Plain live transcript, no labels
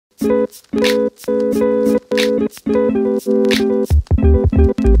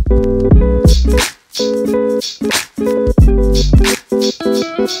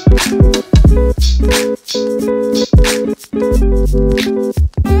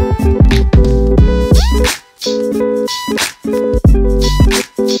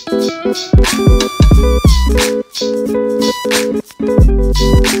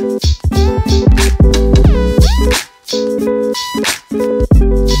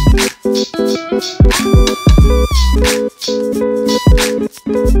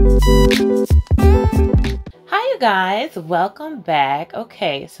Guys, welcome back.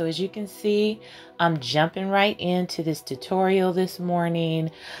 Okay, so as you can see, I'm jumping right into this tutorial this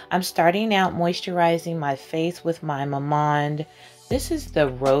morning. I'm starting out moisturizing my face with my Mamonde. This is the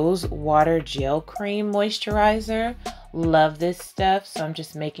Rose Water Gel Cream Moisturizer. Love this stuff, so I'm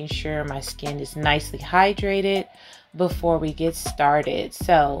just making sure my skin is nicely hydrated before we get started.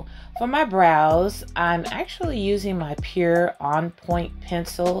 So for my brows, I'm actually using my Pure On Point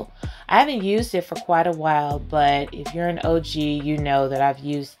pencil. I haven't used it for quite a while, but if you're an OG, you know that I've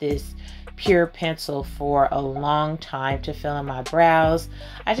used this Pure pencil for a long time to fill in my brows.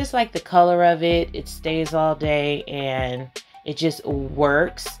 I just like the color of it. It stays all day and it just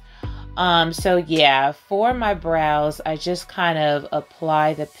works. So yeah, for my brows, I just kind of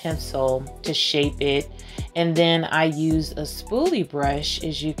apply the pencil to shape it. And then I use a spoolie brush,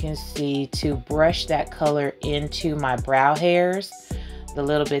 as you can see, to brush that color into my brow hairs, the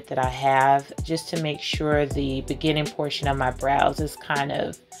little bit that I have, just to make sure the beginning portion of my brows is kind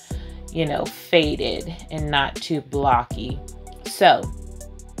of, you know, faded and not too blocky. So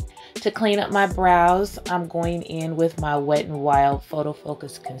to clean up my brows, I'm going in with my Wet n Wild Photo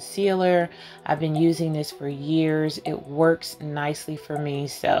Focus Concealer. I've been using this for years. It works nicely for me.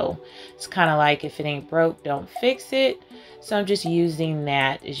 So it's kind of like, if it ain't broke, don't fix it. So I'm just using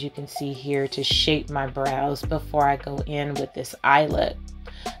that, as you can see here, to shape my brows before I go in with this eye look.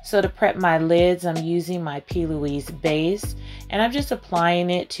 So to prep my lids, I'm using my P. Louise base, and I'm just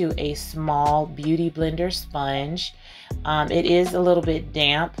applying it to a small Beauty Blender sponge. It is a little bit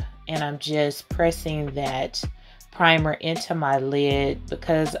damp, and I'm just pressing that primer into my lid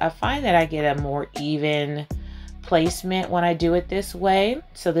because I find that I get a more even placement when I do it this way.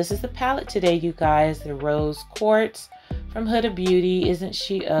 So this is the palette today, you guys, the Rose Quartz from Huda Beauty. Isn't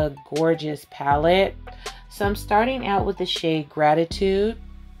she a gorgeous palette? So I'm starting out with the shade Gratitude,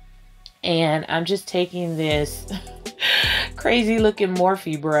 and I'm just taking this crazy looking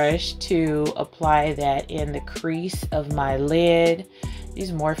Morphe brush to apply that in the crease of my lid.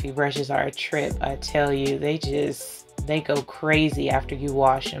 These Morphe brushes are a trip, I tell you. They go crazy after you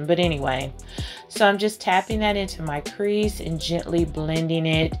wash them. But anyway, so I'm just tapping that into my crease and gently blending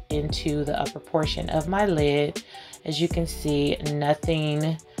it into the upper portion of my lid. As you can see,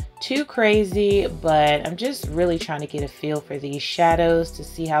 nothing too crazy, but I'm just really trying to get a feel for these shadows to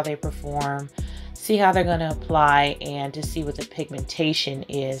see how they perform, see how they're going to apply, and to see what the pigmentation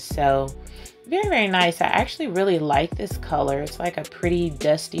is. So very, very nice. I actually really like this color. It's like a pretty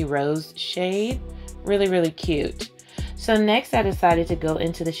dusty rose shade. Really, really cute. So next I decided to go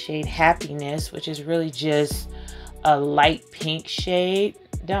into the shade Happiness, which is really just a light pink shade.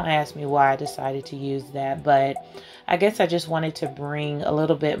 Don't ask me why I decided to use that, but I guess I just wanted to bring a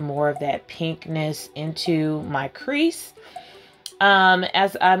little bit more of that pinkness into my crease.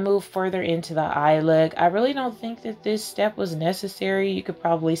 As I move further into the eye look, I really don't think that this step was necessary. You could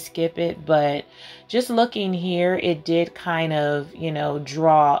probably skip it, but just looking here, it did kind of, you know,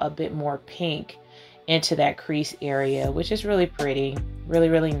 draw a bit more pink into that crease area, which is really pretty, really,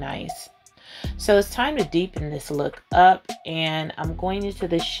 really nice. So it's time to deepen this look up, and I'm going into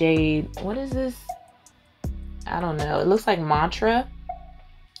the shade, what is this? I don't know. It looks like Mantra.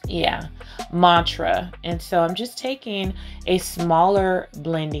 Yeah, Mantra. And so I'm just taking a smaller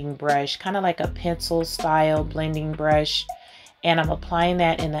blending brush, kind of like a pencil style blending brush, and I'm applying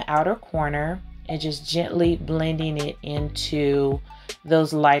that in the outer corner and just gently blending it into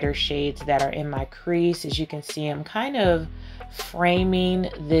those lighter shades that are in my crease. As you can see, I'm kind of framing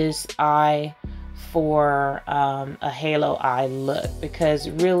this eye for a halo eye look, because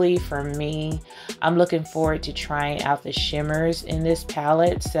really for me, I'm looking forward to trying out the shimmers in this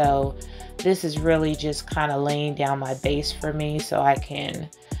palette. So this is really just kind of laying down my base for me so I can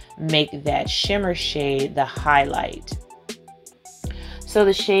make that shimmer shade the highlight. So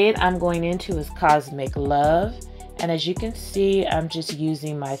the shade I'm going into is Cosmic Love, and as you can see, I'm just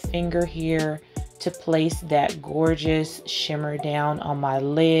using my finger here to place that gorgeous shimmer down on my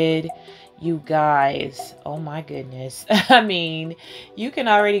lid. You guys, oh my goodness. I mean, you can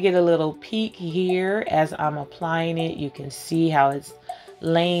already get a little peek here as I'm applying it. You can see how it's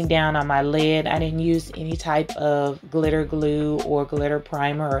laying down on my lid. I didn't use any type of glitter glue or glitter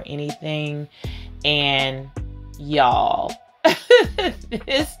primer or anything. And y'all,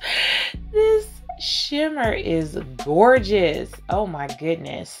 this shimmer is gorgeous. Oh my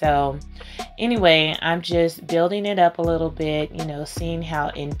goodness. So anyway, I'm just building it up a little bit, you know, seeing how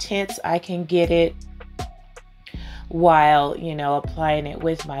intense I can get it while, you know, applying it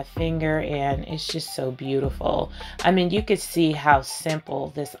with my finger, and it's just so beautiful. I mean, you could see how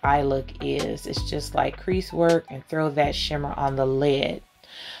simple this eye look is. It's just like crease work and throw that shimmer on the lid.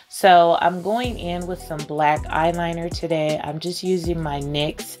 So I'm going in with some black eyeliner today. I'm just using my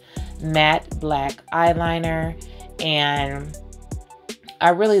NYX matte black eyeliner, and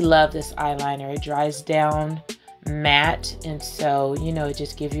I really love this eyeliner. It dries down matte, and so, you know, it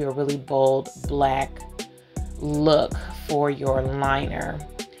just gives you a really bold black look for your liner.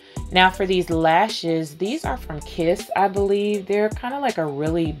 Now for these lashes, these are from Kiss, I believe. They're kind of like a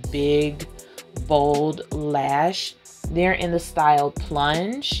really big, bold lash. They're in the style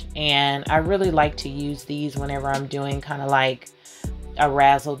Plunge, and I really like to use these whenever I'm doing kind of like a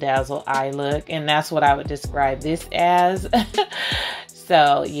razzle dazzle eye look, and that's what I would describe this as.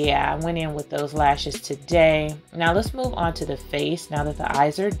 So yeah, I went in with those lashes today. Now let's move on to the face. Now that the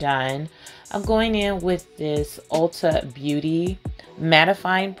eyes are done, I'm going in with this Ulta Beauty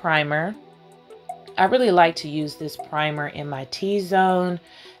mattifying primer. I really like to use this primer in my T-zone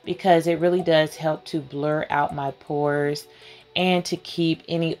because it really does help to blur out my pores and to keep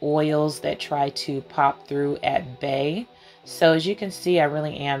any oils that try to pop through at bay. So as you can see, I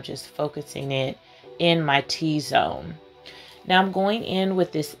really am just focusing it in my T-zone. Now I'm going in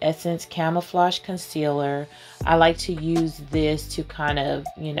with this Essence Camouflage Concealer. I like to use this to kind of,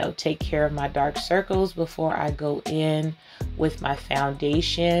 you know, take care of my dark circles before I go in with my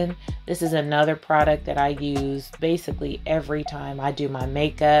foundation. This is another product that I use basically every time I do my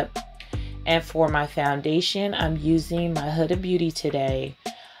makeup. And for my foundation, I'm using my Huda Beauty today.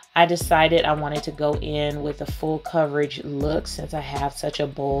 I decided I wanted to go in with a full coverage look since I have such a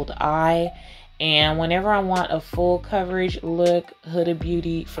bold eye. And whenever I want a full coverage look, Huda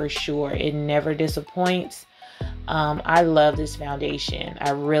Beauty for sure. It never disappoints. I love this foundation. I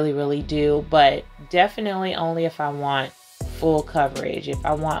really, really do. But definitely only if I want full coverage. If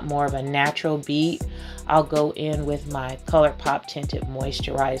I want more of a natural beat, I'll go in with my Colourpop Tinted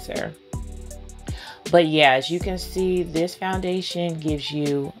Moisturizer. But yeah, as you can see, this foundation gives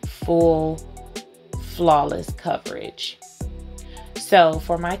you full, flawless coverage. So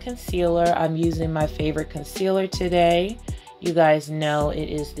for my concealer, I'm using my favorite concealer today. You guys know it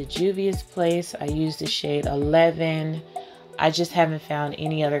is the Juvias Place. I use the shade 11. I just haven't found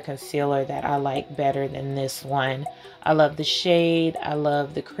any other concealer that I like better than this one. I love the shade. I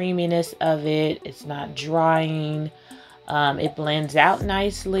love the creaminess of it. It's not drying. It blends out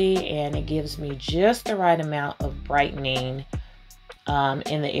nicely, and it gives me just the right amount of brightening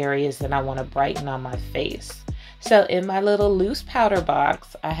in the areas that I want to brighten on my face. So in my little loose powder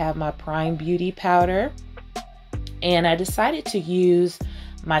box, I have my Prime Beauty powder, and I decided to use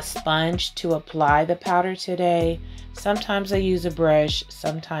my sponge to apply the powder today. Sometimes I use a brush,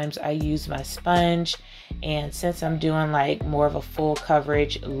 sometimes I use my sponge, and since I'm doing like more of a full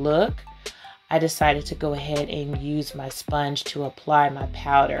coverage look, I decided to go ahead and use my sponge to apply my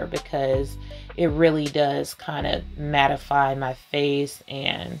powder because it really does kind of mattify my face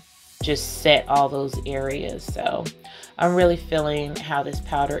and just set all those areas. So I'm really feeling how this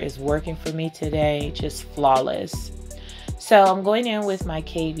powder is working for me today, just flawless. So I'm going in with my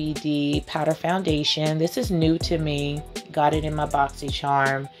KVD powder foundation. This is new to me, got it in my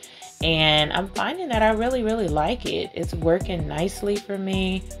BoxyCharm, and I'm finding that I really, really like it. It's working nicely for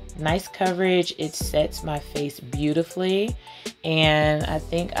me. Nice coverage. It sets my face beautifully, and I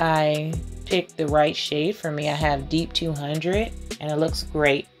think I picked the right shade for me. I have Deep 200 and it looks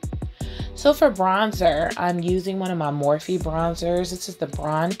great. So for bronzer, I'm using one of my Morphe bronzers. This is the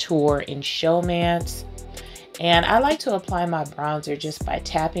Brontour in Showmance. And I like to apply my bronzer just by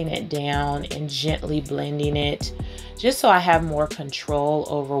tapping it down and gently blending it, just so I have more control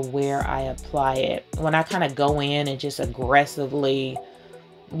over where I apply it. When I kind of go in and just aggressively,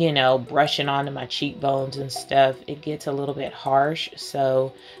 you know, brushing onto my cheekbones and stuff, it gets a little bit harsh.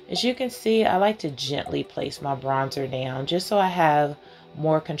 So as you can see, I like to gently place my bronzer down just so I have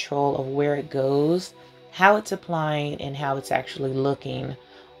more control of where it goes, how it's applying, and how it's actually looking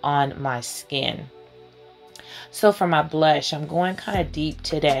on my skin. So for my blush, I'm going kind of deep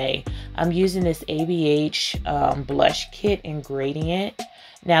today. I'm using this ABH Blush Kit in Gradient.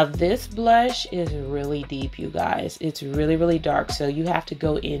 Now this blush is really deep, you guys. It's really, really dark. So you have to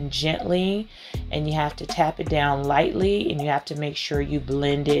go in gently and you have to tap it down lightly and you have to make sure you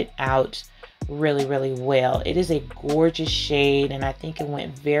blend it out really, really well. It is a gorgeous shade and I think it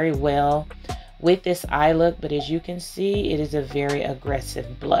went very well with this eye look. But as you can see, it is a very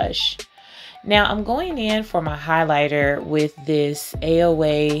aggressive blush. Now I'm going in for my highlighter with this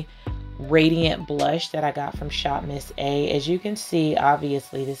AOA Radiant blush that I got from Shop Miss A. As you can see,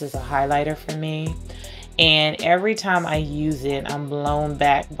 obviously this is a highlighter for me, and every time I use it I'm blown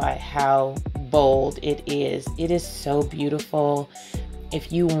back by how bold it is. It is so beautiful.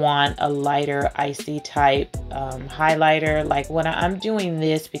 If you want a lighter icy type highlighter, like when I'm doing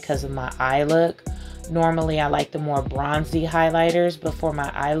this because of my eye look, normally I like the more bronzy highlighters, but for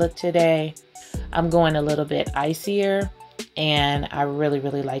my eye look today I'm going a little bit icier. And I really,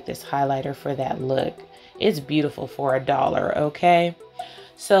 really like this highlighter for that look. It's beautiful for $1, okay?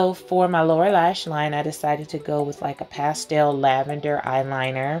 So for my lower lash line, I decided to go with like a pastel lavender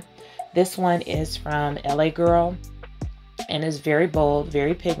eyeliner. This one is from LA Girl and is very bold,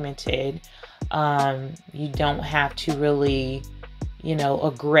 very pigmented. You don't have to really, you know,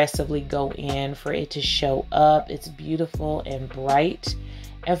 aggressively go in for it to show up. It's beautiful and bright.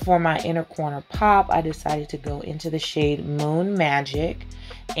 And for my inner corner pop, I decided to go into the shade Moon Magic.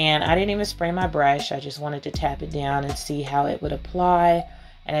 And I didn't even spray my brush. I just wanted to tap it down and see how it would apply.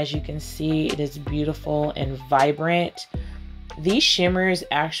 And as you can see, it is beautiful and vibrant. These shimmers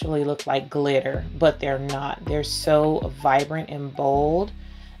actually look like glitter, but they're not. They're so vibrant and bold.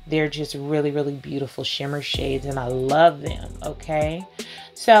 They're just really, really beautiful shimmer shades and I love them, okay?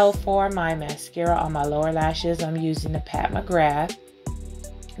 So for my mascara on my lower lashes, I'm using the Pat McGrath.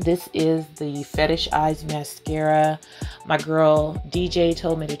 This is the Fetish Eyes Mascara. My girl DJ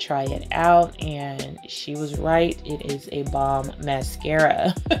told me to try it out and she was right. It is a bomb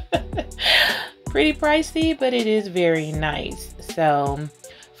mascara. Pretty pricey, but it is very nice. So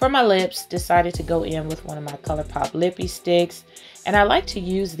for my lips, decided to go in with one of my Colourpop Lippie sticks. And I like to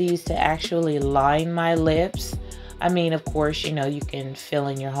use these to actually line my lips. I mean, of course, you know, you can fill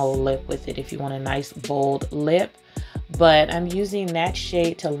in your whole lip with it if you want a nice bold lip. But I'm using that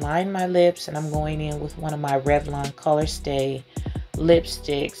shade to line my lips, and I'm going in with one of my Revlon Color Stay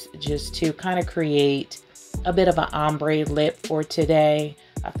lipsticks just to kind of create a bit of an ombre lip for today.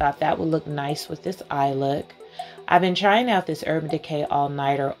 I thought that would look nice with this eye look. I've been trying out this Urban Decay All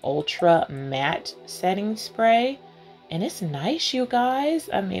Nighter Ultra Matte Setting Spray, and it's nice, you guys.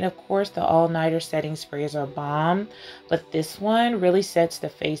 I mean, of course, the All Nighter setting sprays are bomb, but this one really sets the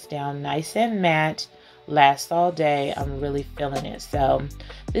face down nice and matte. Lasts all day. I'm really feeling it. So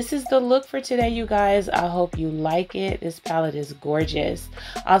this is the look for today, you guys. I hope you like it. This palette is gorgeous.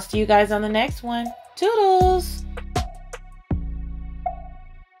 I'll see you guys on the next one. Toodles!